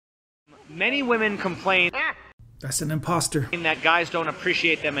Many women complain That's an imposter. that guys don't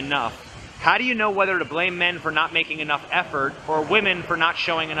appreciate them enough. How do you know whether to blame men for not making enough effort or women for not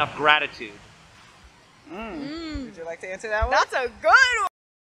showing enough gratitude? Would you like to answer that one? That's a good one.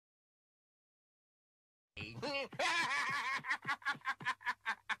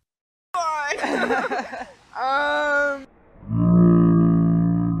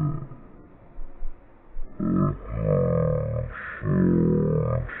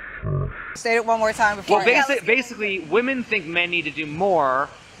 Say it one more time before. Well, basically, women think men need to do more.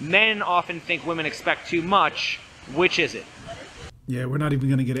 Men often think women expect too much. Which is it? Yeah, we're not even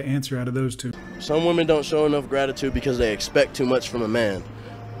going to get an answer out of those two. Some women don't show enough gratitude because they expect too much from a man.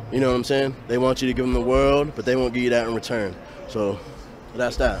 You know what I'm saying? They want you to give them the world, but they won't give you that in return. So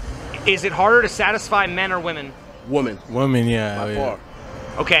that's that. Is it harder to satisfy men or women? Woman. Women, yeah. By far.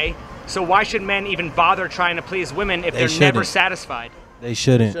 Okay, so why should men even bother trying to please women if they're never satisfied? They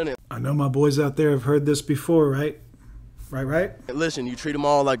shouldn't. I know my boys out there have heard this before, right? Right? Listen, you treat them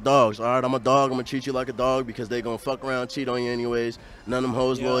all like dogs. All right, I'm a dog. I'm going to treat you like a dog because they going to fuck around, cheat on you anyways. None of them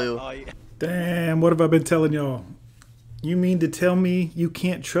hoes loyal. Oh, yeah. Damn, what have I been telling y'all? You mean to tell me you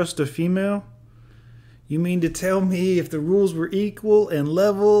can't trust a female? You mean to tell me if the rules were equal and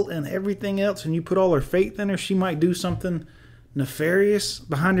level and everything else and you put all her faith in her, she might do something nefarious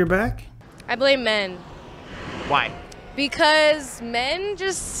behind your back? I blame men. Why? Because men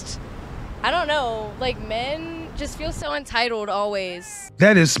just, I don't know, like men just feel so entitled always.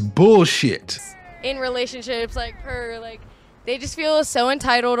 That is bullshit. In relationships, like they just feel so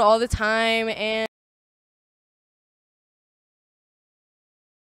entitled all the time, and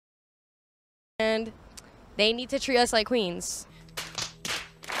they need to treat us like queens.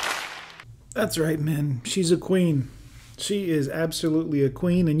 That's right, men. She's a queen. She is absolutely a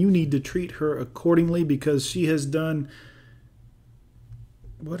queen, and you need to treat her accordingly because she has done...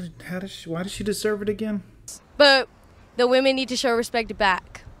 Why does she deserve it again? But the women need to show respect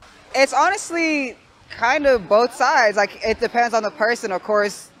back. It's honestly kind of both sides. Like, it depends on the person. Of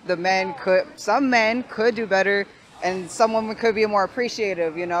course, some men could do better, and some women could be more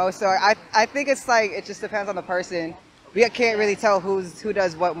appreciative, you know? So I think it's like, it just depends on the person. We can't really tell who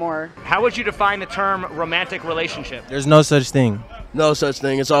does what more. How would you define the term romantic relationship? There's no such thing. No such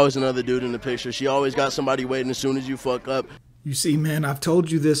thing. It's always another dude in the picture. She always got somebody waiting as soon as you fuck up. You see, man, I've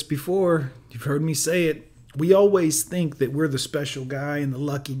told you this before. You've heard me say it. We always think that we're the special guy and the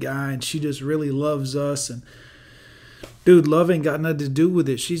lucky guy, and she just really loves us. And dude, love ain't got nothing to do with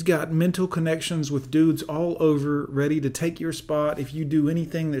it. She's got mental connections with dudes all over, ready to take your spot if you do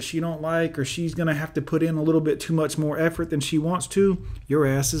anything that she don't like, or she's gonna have to put in a little bit too much more effort than she wants to. Your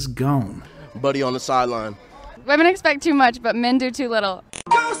ass is gone. Buddy on the sideline. Women expect too much, but men do too little.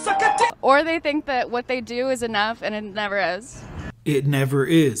 Or they think that what they do is enough, and it never is. It never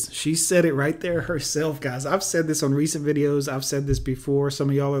is. She said it right there herself, guys. I've said this on recent videos. I've said this before. Some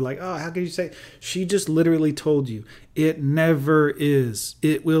of y'all are like, oh, how can you say? She just literally told you. It never is.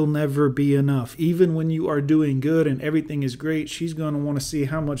 It will never be enough. Even when you are doing good and everything is great, she's going to want to see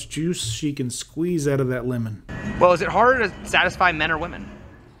how much juice she can squeeze out of that lemon. Well, is it harder to satisfy men or women?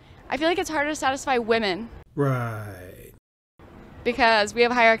 I feel like it's harder to satisfy women Right. because we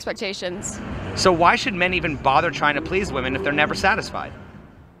have higher expectations. So why should men even bother trying to please women if they're never satisfied?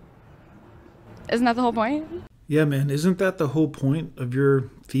 Isn't that the whole point? Yeah, man. Isn't that the whole point of your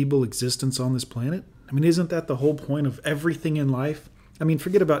feeble existence on this planet? I mean, isn't that the whole point of everything in life? I mean,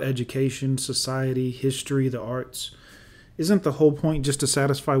 forget about education, society, history, the arts. Isn't the whole point just to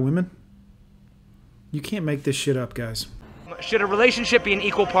satisfy women? You can't make this shit up, guys. Should a relationship be an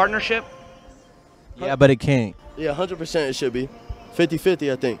equal partnership? Yeah, but it can't. Yeah, 100% it should be.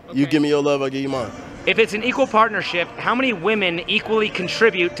 50-50, I think. Okay. You give me your love, I'll give you mine. If it's an equal partnership, how many women equally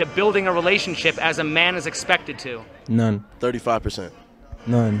contribute to building a relationship as a man is expected to? None. 35%.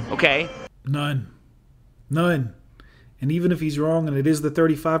 None. Okay. None. And even if he's wrong and it is the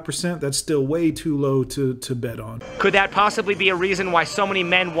 35%, that's still way too low to bet on. Could that possibly be a reason why so many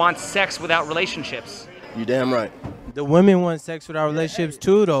men want sex without relationships? You damn right. The women want sex without relationships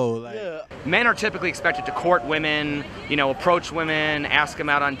too, though. Like, Yeah. Men are typically expected to court women, approach women, ask them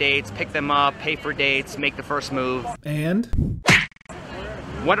out on dates, pick them up, pay for dates, make the first move. And?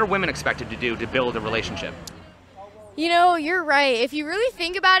 What are women expected to do to build a relationship? You know, you're right. If you really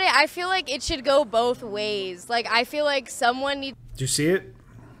think about it, I feel like it should go both ways. Like, I feel like someone needs... Did you see it?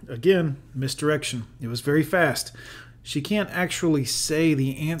 Again, misdirection. It was very fast. She can't actually say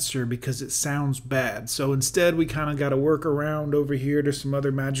the answer because it sounds bad. So instead, we kind of got to work around over here to some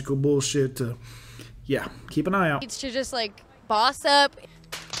other magical bullshit to, keep an eye out. needs to just, boss up.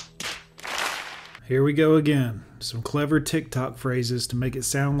 Here we go again. some clever TikTok phrases to make it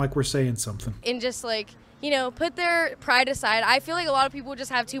sound like we're saying something. And just like, put their pride aside. I feel like a lot of people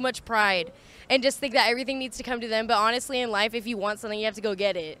just have too much pride and just think that everything needs to come to them. But honestly, in life, if you want something, you have to go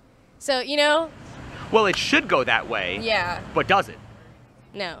get it. So, Well, it should go that way. Yeah. But does it?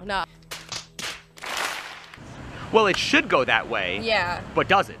 No. Well, it should go that way. Yeah. But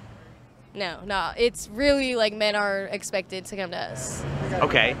does it? No. It's really like men are expected to come to us.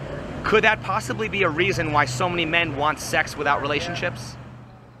 Okay. Could that possibly be a reason why so many men want sex without relationships?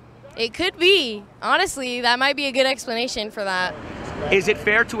 It could be. Honestly, that might be a good explanation for that. Is it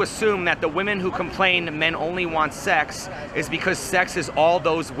fair to assume that the women who complain men only want sex is because sex is all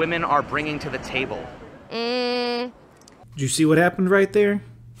those women are bringing to the table? Did you see what happened right there?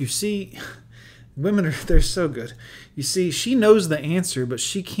 You see, women they're so good. You see, she knows the answer, but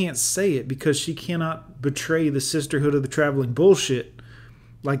she can't say it because she cannot betray the sisterhood of the traveling bullshit.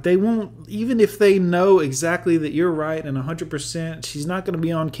 Like, they won't, even if they know exactly that you're right and 100%, she's not going to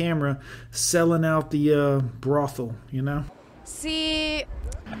be on camera selling out the brothel, See,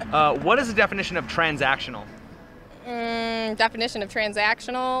 What is the definition of transactional? Definition of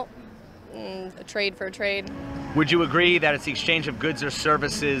transactional, a trade for a trade. Would you agree that it's the exchange of goods or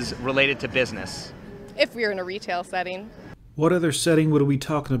services related to business? If we're in a retail setting. What other setting would we be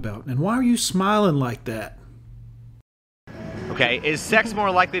talking about? And why are you smiling like that? Okay, is sex more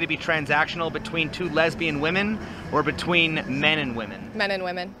likely to be transactional between two lesbian women or between men and women? Men and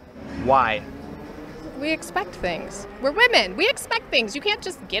women. Why? We expect things. We're women. We expect things. You can't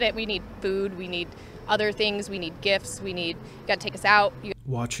just get it. We need food. We need other things. We need gifts. You got to take us out. You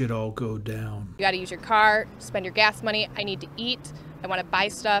Watch it all go down. got to use your car, spend your gas money. I need to eat. I want to buy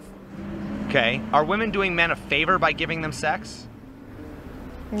stuff. Okay, are women doing men a favor by giving them sex?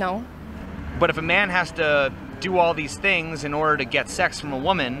 No. But if a man has to do all these things in order to get sex from a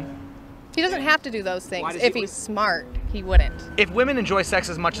woman, He doesn't have to do those things. Why does If he- he's smart, he wouldn't. if women enjoy sex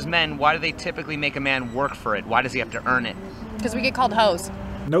as much as men, why do they typically make a man work for it? Why does he have to earn it? Because we get called hoes.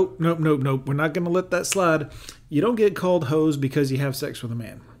 Nope. We're not going to let that slide. You don't get called hoes because you have sex with a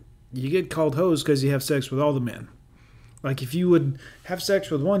man. You get called hoes because you have sex with all the men. Like, if you would have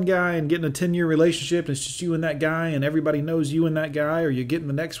sex with one guy and get in a 10-year relationship and it's just you and that guy and everybody knows you and that guy, or you get in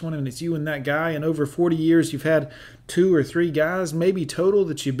the next one and it's you and that guy, and over 40 years you've had 2 or 3 guys maybe total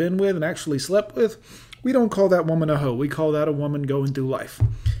that you've been with and actually slept with, we don't call that woman a hoe. We call that a woman going through life.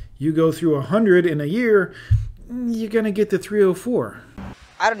 You go through 100 in a year, you're going to get to 304.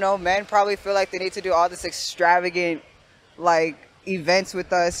 I don't know, men probably feel like they need to do all this extravagant, events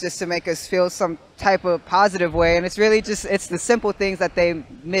with us just to make us feel some type of positive way. And it's really just, it's the simple things that they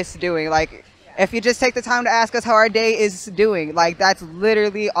miss doing. Like, if you just take the time to ask us how our day is doing, that's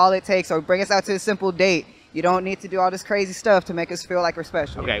literally all it takes. Or bring us out to a simple date. You don't need to do all this crazy stuff to make us feel like we're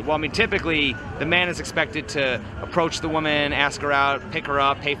special. Okay, well, I mean, typically the man is expected to approach the woman, ask her out, pick her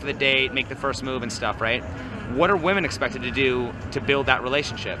up, pay for the date, make the first move and stuff, right? What are women expected to do to build that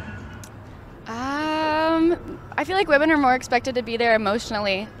relationship? I feel like women are more expected to be there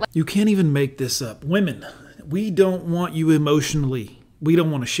emotionally. You can't even make this up. Women, we don't want you emotionally. We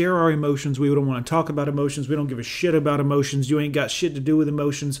don't want to share our emotions. We don't want to talk about emotions. We don't give a shit about emotions. You ain't got shit to do with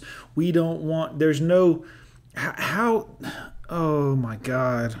emotions. We don't want, there's no, how, oh my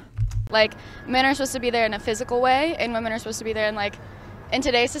God. Men are supposed to be there in a physical way, and women are supposed to be there in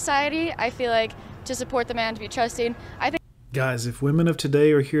today's society, I feel like to support the man, to be trusting. Guys, if women of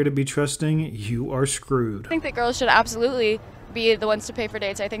today are here to be trusting, you are screwed. I think that girls should absolutely be the ones to pay for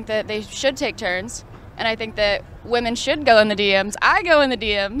dates. I think that they should take turns, and I think that women should go in the DMs. I go in the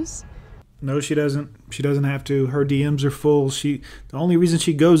DMs. No, she doesn't. She doesn't have to. Her DMs are full. The only reason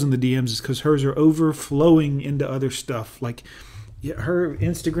she goes in the DMs is because hers are overflowing into other stuff. Her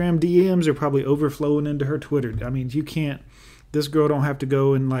Instagram DMs are probably overflowing into her Twitter. I mean, you can't. This girl don't have to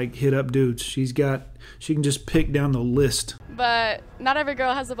go and hit up dudes. She can just pick down the list. But not every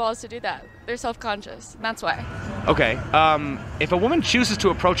girl has the balls to do that. They're self-conscious, and that's why. Okay, if a woman chooses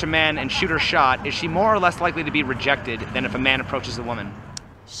to approach a man and shoot her shot, is she more or less likely to be rejected than if a man approaches a woman?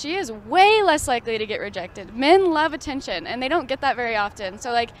 She is way less likely to get rejected. Men love attention, and they don't get that very often.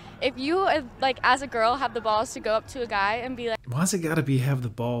 So, if you, as a girl, have the balls to go up to a guy and be like, why's it gotta be have the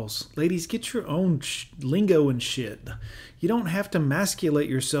balls? Ladies, get your own lingo and shit. You don't have to emasculate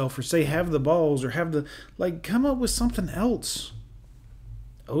yourself or say have the balls or have the, come up with something else.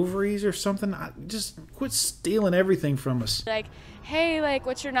 Ovaries or something. Just quit stealing everything from us. hey,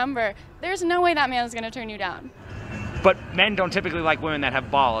 what's your number? There's no way that man's gonna turn you down. But men don't typically like women that have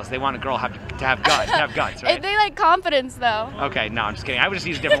balls. They want a girl to have guts, right? They like confidence, though. Okay, no, I'm just kidding. I would just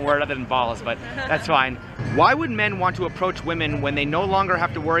use a different word other than balls, but that's fine. Why would men want to approach women when they no longer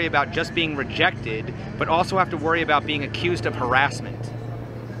have to worry about just being rejected, but also have to worry about being accused of harassment?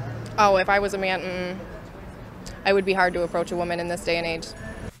 Oh, if I was a man, I would be hard to approach a woman in this day and age.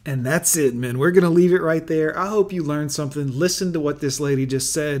 And that's it, man. We're going to leave it right there. I hope you learned something. Listen to what this lady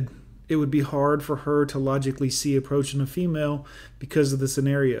just said. It would be hard for her to logically see approaching a female because of the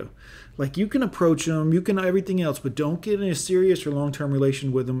scenario. Like, you can approach them, you can everything else, but don't get in a serious or long-term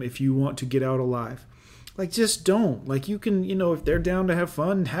relation with them if you want to get out alive. Like, just don't. Like, you can, if they're down to have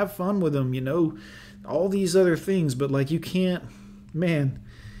fun with them, all these other things. But, like, you can't, man,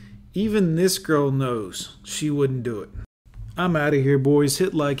 even this girl knows she wouldn't do it. I'm out of here, boys.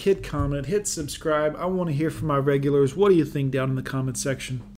 Hit like, hit comment, hit subscribe. I want to hear from my regulars. What do you think down in the comment section?